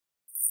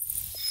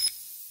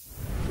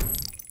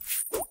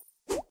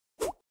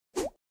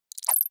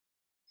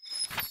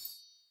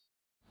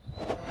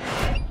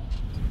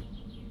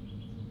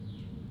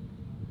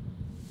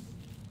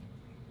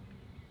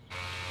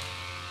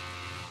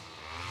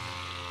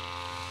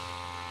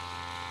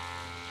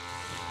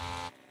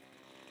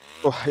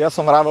Ja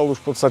som vravel už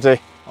v podstate,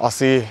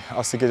 asi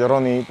keď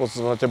Rony v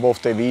podstate bol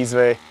v tej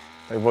výzve,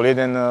 tak bol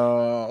jeden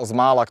z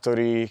mála,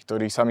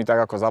 ktorí sa mi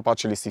tak ako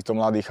zapáčili z týchto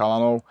mladých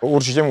chalanov.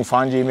 Určite mu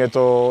fandím, je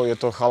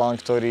to chalan,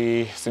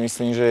 ktorý si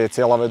myslím, že je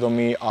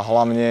cieľavedomý a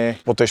hlavne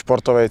po tej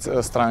športovej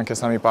stránke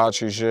sa mi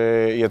páči, že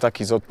je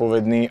taký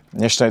zodpovedný. V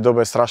dnešnej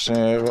dobe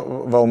strašne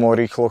veľmi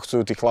rýchlo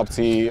chcú tí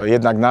chlapci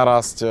jednak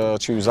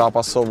narásť, či už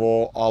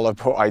zápasovo,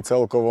 alebo aj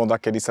celkovo.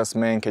 Takedy sa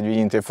smejem, keď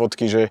vidím tie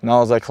fotky, že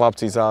naozaj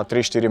chlapci za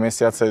 3-4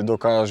 mesiace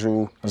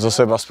dokážu zo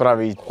seba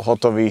spraviť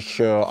hotových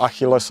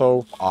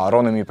Achillesov a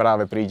Rony mi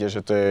práve príde,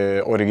 že to je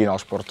originál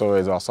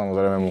športovec a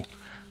samozrejme mu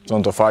v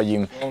tomto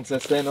fandím. On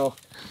cez steno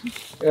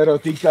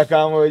erotika,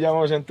 kámo, veď ja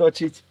môžem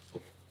točiť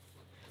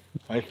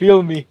aj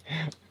filmy.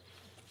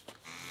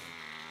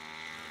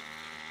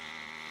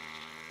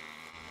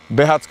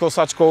 Behať s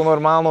kosačkou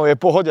normálnou je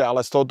pohode,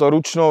 ale s touto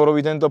ručnou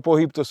robiť tento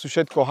pohyb, to sú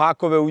všetko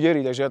hákové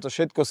údery, takže ja to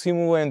všetko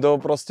simulujem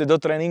do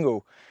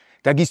tréningov.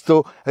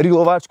 Takisto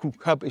rilováčku,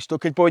 chápeš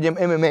to, keď pôjdem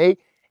MMA,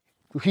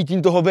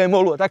 chytím toho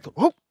Vémolu a takto,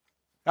 hup,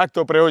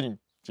 takto prehodím,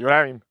 ti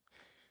vravím.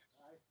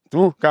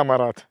 Tu,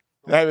 kamarát,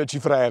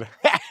 najväčší frajer.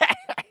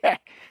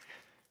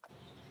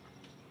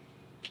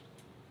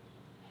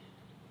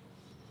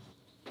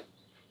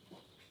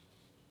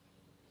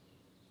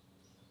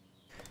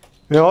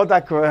 No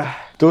tak,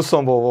 tu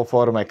som bol vo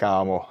forme,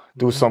 kámo.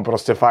 Tu som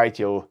proste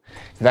fajtil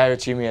s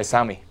najväčšími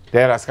sami.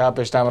 Teraz,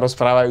 chápeš, tam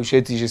rozprávajú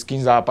všetci, že s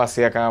kým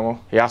zápasia, kámo.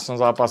 Ja som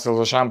zápasil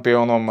so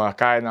šampiónom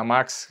K1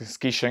 Max, s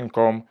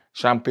Kišenkom,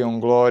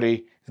 šampión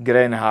Glory,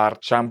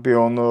 Greenhardt,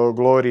 šampión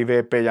Glory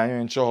V5 a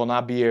neviem čoho,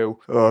 Nabiev,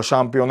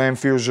 šampión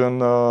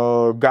Enfusion,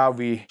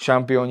 Gavi,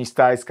 šampióni z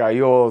Tajska,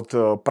 Jod,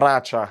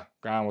 Práča.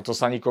 Kámo, to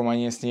sa nikomu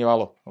ani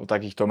nesnívalo o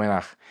takýchto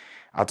menách.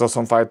 A to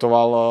som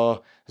fajtoval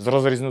s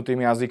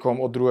rozriznutým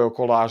jazykom od druhého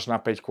kola až na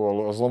 5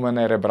 kôl.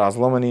 Zlomené rebra,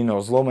 zlomený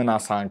nos,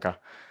 zlomená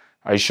sánka.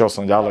 A išiel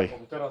som ďalej.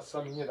 Teraz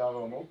sa mi nedá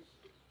veľmi.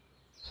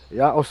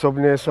 Ja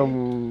osobne som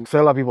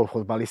chcel, aby bol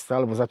fotbalista,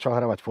 lebo začal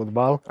hravať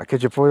fotbal. A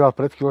keďže povedal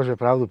pred chvíľou, že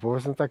pravdu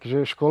povedzme,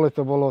 takže v škole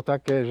to bolo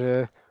také, že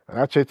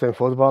radšej ten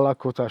fotbal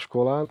ako tá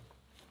škola.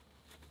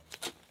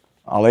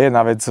 Ale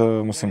jedna vec,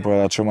 musím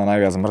povedať, čo ma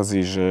najviac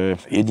mrzí, že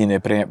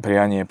jediné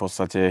prianie v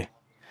podstate,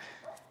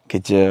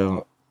 keď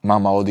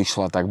mama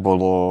odišla, tak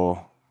bolo,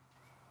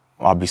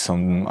 aby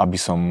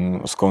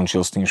som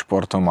skončil s tým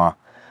športom a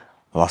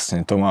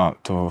vlastne to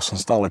som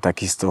stále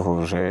taký z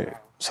toho, že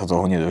sa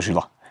toho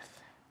nedožila.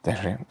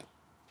 Takže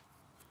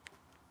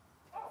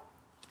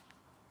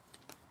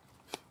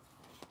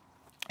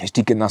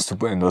ešte keď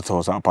nastupujem do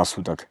toho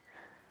zápasu, tak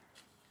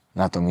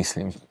na to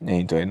myslím,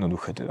 nie je to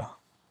jednoduché teda.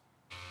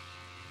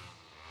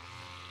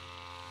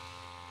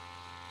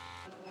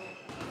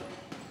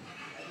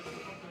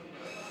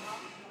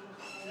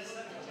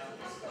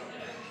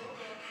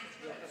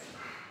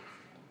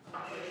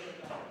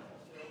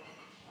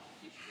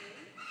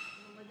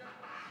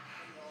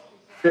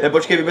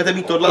 Počkej, vy budete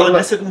mít tohle, ale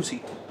 10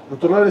 musí. No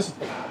tohle je 10.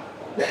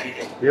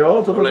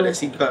 Jo, tohle je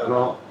 10.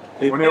 No.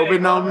 On je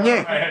objednal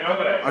mě,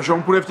 až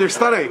on půjde v těch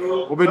starých.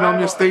 Objednal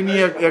mě stejný,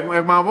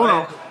 jak má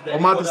ono.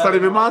 On má ty starý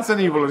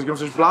vymlácený, vole, říkám,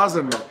 jsi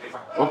blázen.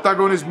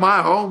 Oktagon is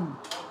my home.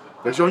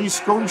 Takže oni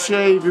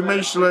zkoušej,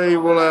 vymýšlej,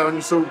 vole,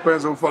 oni jsou úplně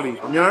zoufalí.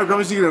 A mě na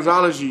rukavicích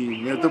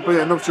nezáleží, mě je to úplně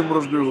jedno, v čem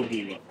rozbiju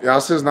hubí.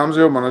 Já se znám s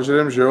jeho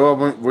manažerem, že jo,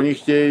 a oni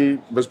chtějí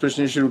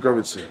bezpečnější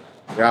rukavici.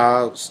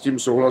 Já s tím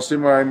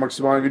souhlasím a já jim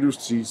maximálně vyjdu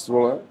vstříc,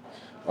 vole.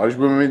 Ale když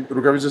budeme mít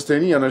rukavice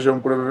stejný, a ne, že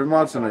on půjde ve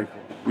vymlácených.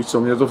 Víš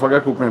co, mě to fakt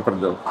jako úplně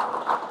prdel.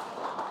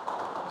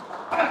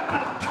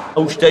 A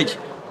už teď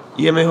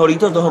je mi ho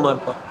líto toho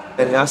Marpa.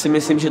 Já si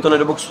myslím, že to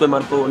nedoboxuje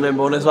Marpo,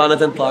 nebo nezvládne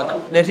ten tlak.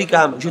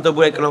 Neříkám, že to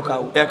bude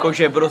knockout,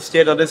 jakože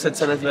prostě na 10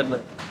 se nezvedne.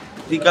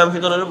 Říkám, že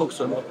to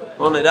nedoboxuje Marpo.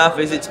 On nedá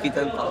fyzicky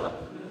ten tlak.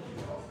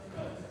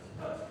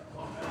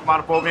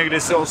 Marpo mě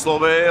kdysi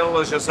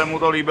oslovil, že se mu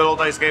to líbilo,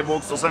 tajský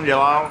box, co jsem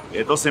dělal.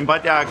 Je to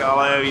sympatiák,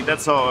 ale víte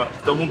co,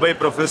 k tomu být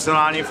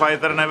profesionální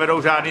fighter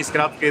nevedou žádný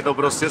zkratky, to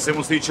prostě si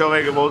musí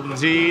člověk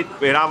odřít,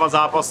 vyhrávat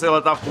zápasy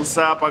leta v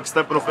kuse a pak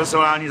jste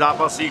profesionální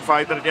zápasník,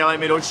 fighter dělej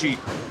mi dočí.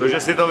 To, že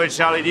si to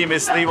většina lidí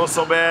myslí o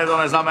sobě, to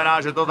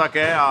neznamená, že to tak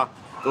je a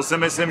to si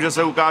myslím, že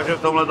se ukáže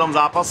v tomhletom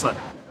zápase.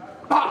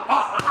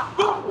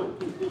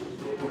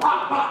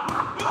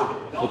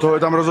 O toho je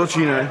tam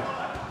rozhodčí, ne?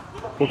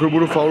 Pokud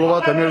budu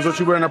faulovat, ten mě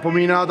rozhodčí bude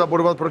napomínat a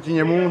bodovat proti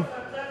němu.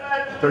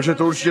 Takže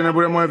to určitě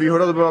nebude moje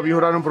výhoda, to byla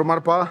výhoda jenom pro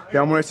Marpa.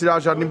 Já mu nechci dát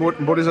žádný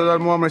body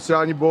zadarmo a nechci dát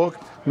ani blok.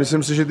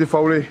 Myslím si, že ty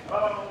fauly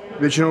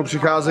většinou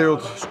přicházejí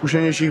od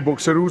zkušenějších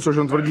boxerů, což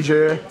on tvrdí, že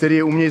je, který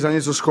je umějí za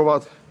něco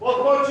schovat.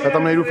 Já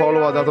tam nejdu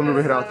faulovat, já tam jdu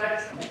vyhrát.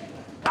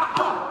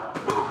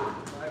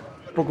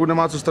 Pokud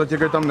nemá co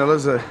ztratit, jak tam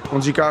neleze.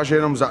 On říká, že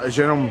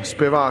jenom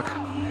zpěvák.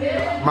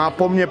 Má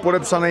po mně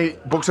podepsaný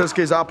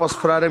boxerský zápas s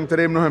frérem,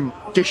 který je mnohem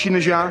těžší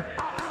než já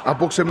a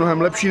box je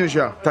mnohem lepší než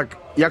já. Tak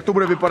jak to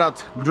bude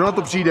vypadat? Kdo na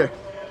to přijde?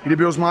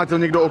 kdyby ho zmátil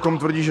někdo, o kom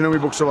tvrdí, že neumí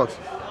boxovat.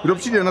 Kdo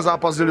přijde na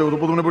zápas s to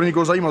potom nebude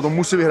nikoho zajímat, on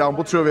musí vyhrát, on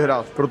potřebuje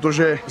vyhrát,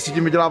 protože si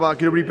tím vydělává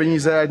taky dobrý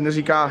peníze, ať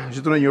neříká,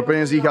 že to není o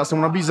penězích, já jsem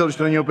mu nabízel, že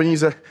to není o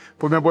peníze,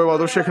 pojďme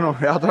bojovat o všechno,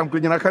 já to dám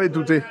klidně na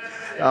charitu, ty,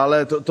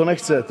 ale to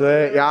nechce, to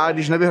je, já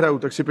když nevyhraju,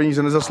 tak si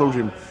peníze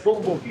nezasloužím.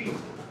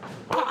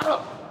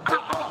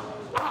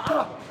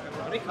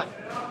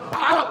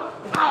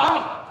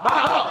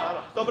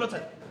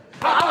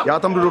 Já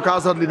tam jdu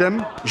dokázat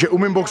lidem, že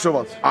umím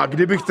boxovat. A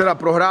kdybych teda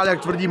prohrál,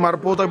 jak tvrdí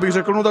Marpo, tak bych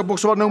řekl, no tak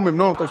boxovat neumím,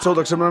 no tak co,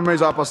 tak jsem MMA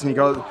zápasník,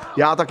 ale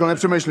já takhle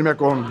nepřemýšlím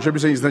jako on, že by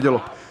se nic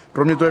nedělo.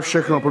 Pro mě to je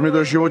všechno, pro mě to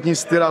je životní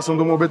styl, já jsem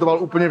tomu obětoval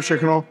úplně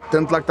všechno.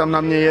 Ten tlak tam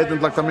na mě je, ten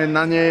tlak tam je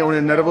na něj, on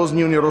je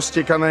nervózní, on je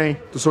roztěkaný.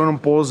 To jsou jenom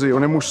pózy,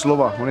 on je muž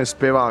slova, on je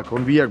zpěvák,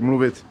 on ví, jak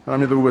mluvit. A na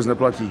mě to vůbec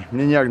neplatí,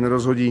 mě nějak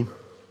nerozhodí,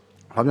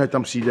 hlavně ať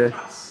tam přijde.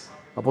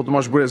 A potom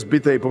až bude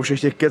zbytej po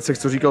všech těch kecech,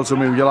 co říkal, co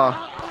mi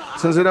udělá.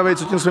 Jsem zvědavý,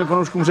 co těm svým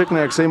fanouškům řekne,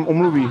 jak se jim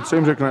omluví, co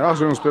jim řekne. Já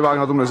jsem jenom zpěvák,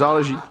 na tom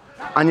nezáleží.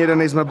 Ani jeden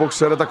nejsme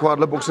boxer,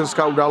 takováhle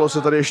boxerská událost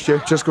se tady ještě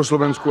v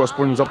Československu,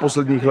 aspoň za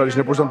posledních let, když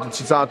nepočítám ty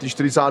 30.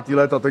 40.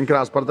 let a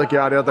tenkrát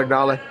Spartakiády a tak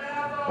dále,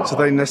 se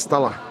tady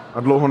nestala a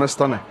dlouho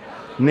nestane.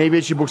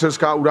 Největší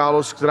boxerská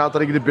událost, která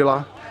tady kdy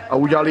byla a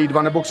udělali ji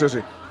 2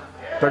 neboxeři.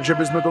 Takže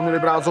bychom to měli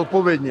brát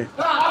zodpovědně.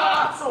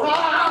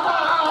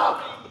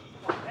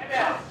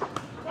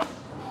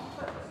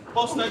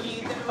 Poslední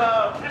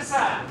trvá.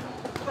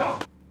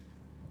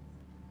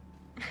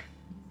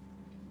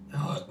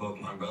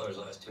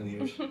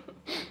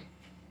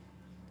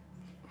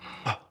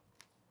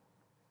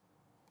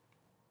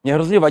 Mě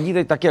hrozně vadí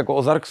teď taky jako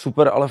Ozark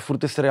super, ale furt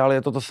ty seriály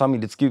je to samý.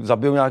 Vždycky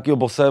zabijou nějakýho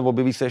bose,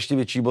 objeví se ještě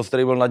větší boss,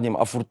 který byl nad ním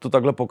a furt to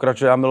takhle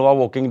pokračuje. Já miloval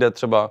Walking Dead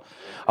třeba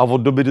a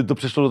od doby, kdy to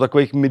přešlo do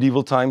takových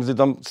medieval times, kdy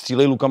tam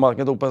střílejí lukama, tak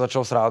mě to úplně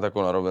začalo srát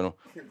jako na rovinu.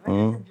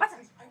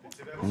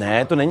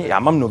 Ne, to není, já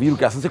mám nový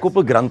ruky, já jsem si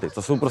koupil Granty,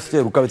 to jsou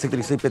prostě rukavice,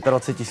 které stojí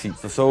 25 000,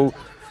 to jsou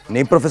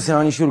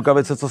nejprofesionálnější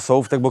rukavice, co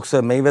jsou v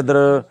techboxe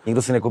Mayweather,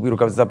 nikdo si nekoupí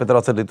rukavice za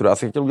 25 litrů, já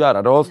si chtěl udělat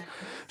radost,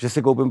 že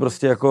si koupím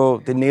prostě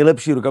jako ty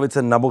nejlepší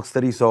rukavice na box,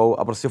 které jsou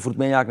a prostě furt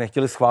mě nějak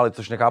nechtěli schválit,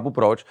 což nechápu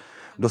proč.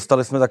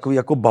 Dostali jsme takový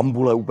jako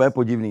bambule, úplně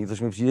podivný,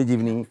 což mi přijde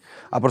divný.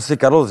 A prostě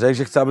Karlos řekl,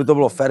 že chce, aby to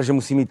bylo fair, že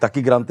musí mít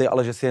taky granty,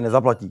 ale že si je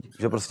nezaplatí.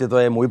 Že prostě to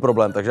je můj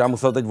problém. Takže já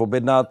musel teď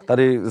objednat,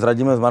 tady s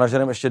Radimem, s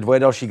manažerem, ještě 2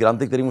 další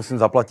granty, které musím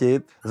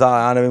zaplatit. Za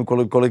já nevím,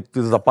 kolik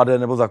zapade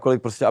nebo za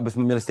kolik, prostě, aby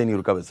jsme měli stejné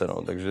rukavice.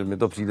 No. Takže mi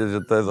to přijde, že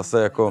to je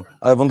zase jako.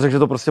 Ale on řekl, že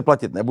to prostě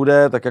platit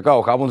nebude, tak jako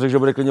on řekl, že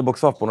bude klidně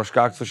boxovat v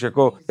ponožkách, což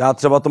jako já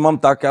třeba to mám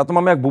tak, já to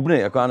mám jak bubny,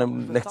 jako já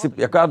nechci,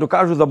 jako já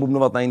dokážu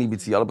zabubnovat na jiný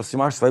bicí, ale prostě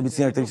máš své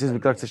bicí, na kterých si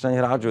zvykle chceš na ně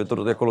hrát, že je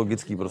to jako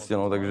logický prostě,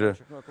 no,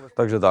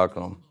 takže tak,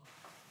 no.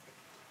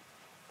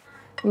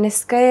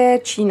 Dneska je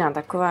Čína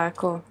taková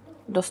jako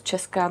dost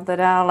česká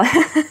teda, ale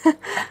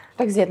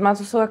tak s dětma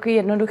to jsou jako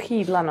jednoduchý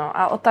jídla, no.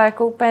 A o to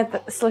jako úplně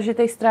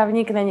složitý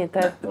strávník není, to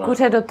je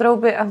kuře do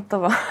trouby a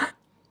hotovo.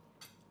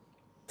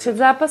 Před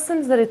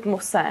zápasem s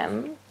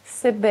Rytmusem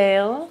si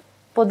byl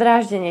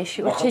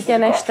podrážděnější určitě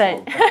než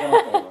teď.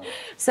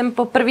 Jsem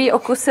poprvé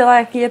okusila,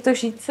 jaký je to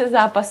žít se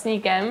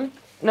zápasníkem.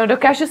 No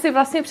dokážu si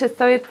vlastně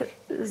představit,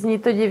 zní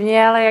to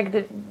divně, ale jak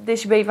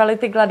když bývaly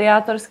ty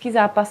gladiátorský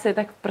zápasy,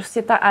 tak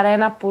prostě ta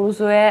aréna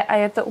pulzuje a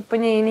je to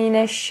úplně jiný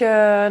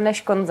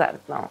než koncert,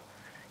 no.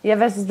 Je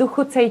ve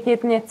vzduchu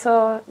cítit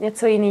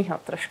něco jiného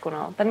trošku,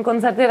 no. Ten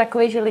koncert je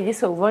takový, že lidi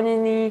jsou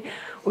uvolnění,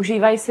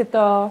 užívají si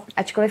to,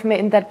 ačkoliv my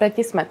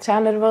interpreti jsme třeba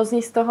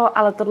nervózní z toho,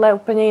 ale tohle je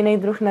úplně jiný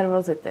druh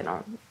nervozity, no.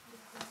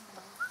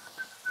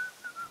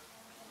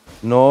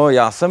 No,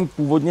 já jsem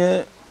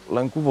původně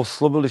Lenku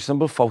oslovil, když jsem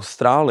byl v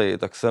Austrálii,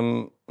 tak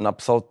jsem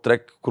napsal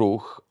track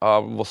Kruh a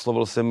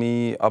oslovil jsem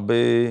jí,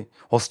 aby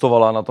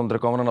hostovala na tom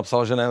tracku a ona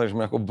napsala, že ne, takže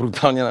mě jako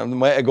brutálně,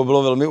 moje ego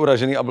bylo velmi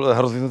uražený a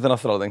hrozně jsem se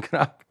nasral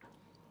tenkrát.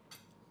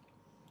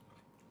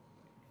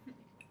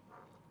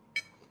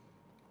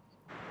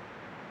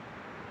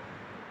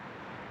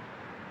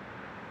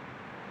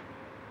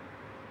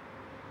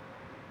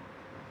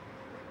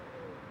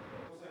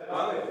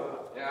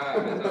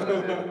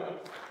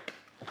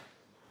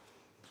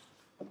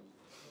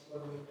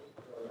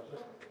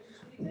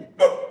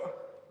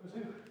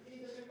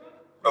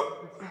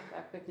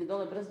 Pekne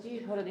dole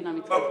brzdíš, hore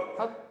dynamicky.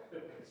 Hop,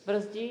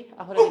 brzdí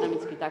a hore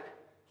dynamicky, tak.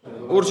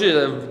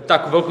 Určite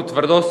takú veľkú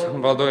tvrdosť,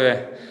 Vlado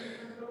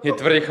je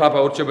tvrdý chlap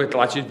a určite bude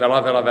tlačiť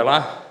veľa.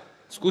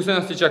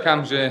 Skúsenosti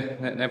čakám, že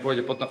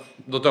nepôjde potom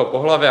do toho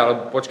po hlave,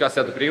 ale počká si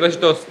na tú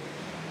príležitosť.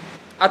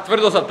 A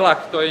tvrdosť a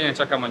tlak, to jedine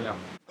čakám od ňa.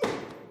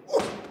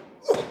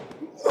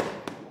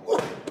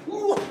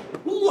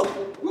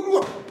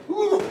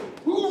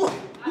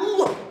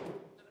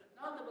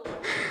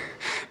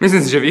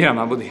 Myslím si, že vyhrám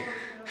na body.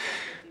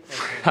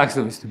 Tak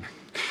si to myslím.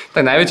 Tak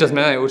najväčšia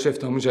zmena je určite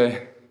v tom, že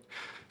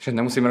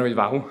nemusím robiť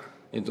váhu.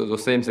 Je to do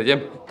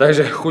 7-7.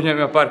 Takže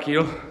chudnem iba pár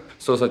kýl.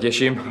 Z toho sa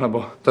teším,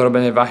 lebo to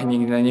robenie váhy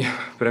nikdy není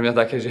pre mňa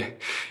také, že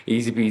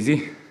easy peasy.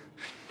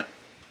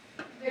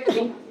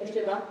 3,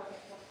 ešte 2.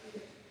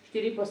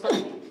 4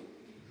 poslední.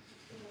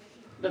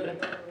 Dobre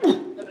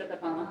tá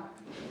pána.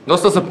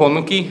 Dostal som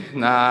ponuky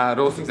na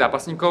rôznych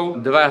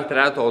zápasníkov, dvaja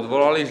teda to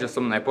odvolali, že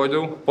som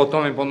nepôjdu.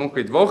 Potom mi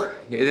ponúkli dvoch,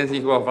 jeden z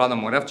nich bol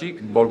Moravčík,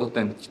 bol to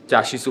ten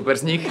ťažší super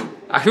z nich.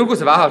 A chvíľku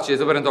sa váhal, či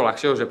zoberiem toho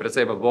ľahšieho, že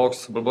predsa iba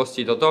box,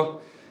 blbosti,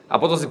 toto. A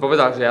potom si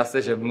povedal, že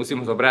jasne, že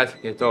musím ho zobrať.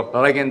 Je to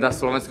legenda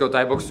slovenského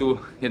thaiboxu,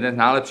 jeden z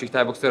najlepších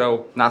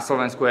thaiboxerov na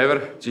Slovensku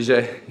ever,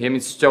 čiže je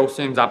mi cťou s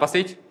ním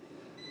zápasiť.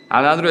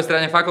 A na druhej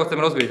strane fakt ho chcem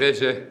rozbiť, vieš,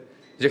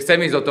 že chcem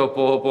ísť do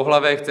toho po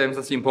hlave, chcem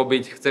sa s ním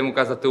pobiť, chcem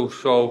ukázať tú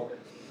show.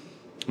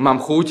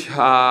 Mám chuť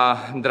a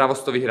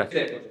dravosť to vyhrať.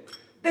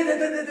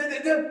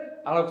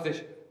 Ale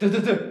chceš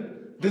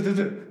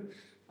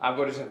a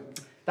bože, že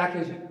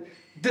také, že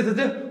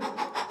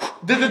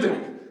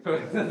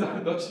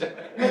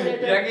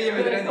jak ideme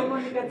tréning.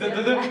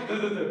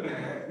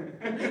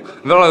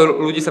 Veľa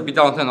ľudí sa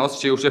pýtalo na ten nos,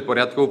 či už je v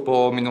poriadku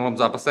po minulom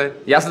zápase.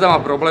 Ja sa tam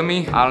mám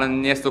problémy, ale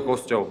nie s tou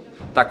kosťou.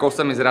 Tá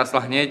kosť mi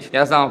zrásla hneď.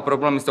 Ja sa mám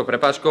problémy s tou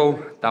prepážkou,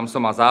 tam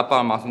som mal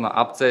zápal, mal som na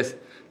absces,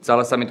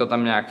 celé sa mi to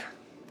tam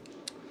nejak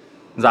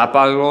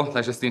zapálilo,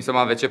 takže s tým som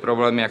mal väčšie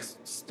problémy, ako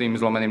s tým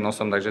zlomeným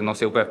nosom, takže nos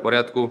je úplne v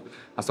poriadku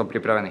a som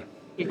pripravený.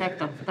 I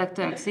takto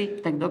jak si,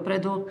 tak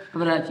dopredu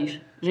vrátiš,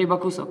 že iba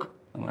kúsok.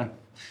 Dobre.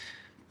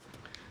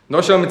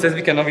 Došiel mi cez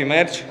víkend nový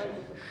merch,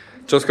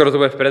 čo skoro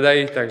to bude v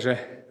predaji, takže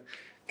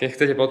keď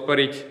chcete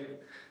podporiť,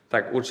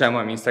 tak určite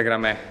na mojom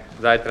Instagrame,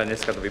 zajtra,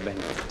 dneska to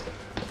vybehne.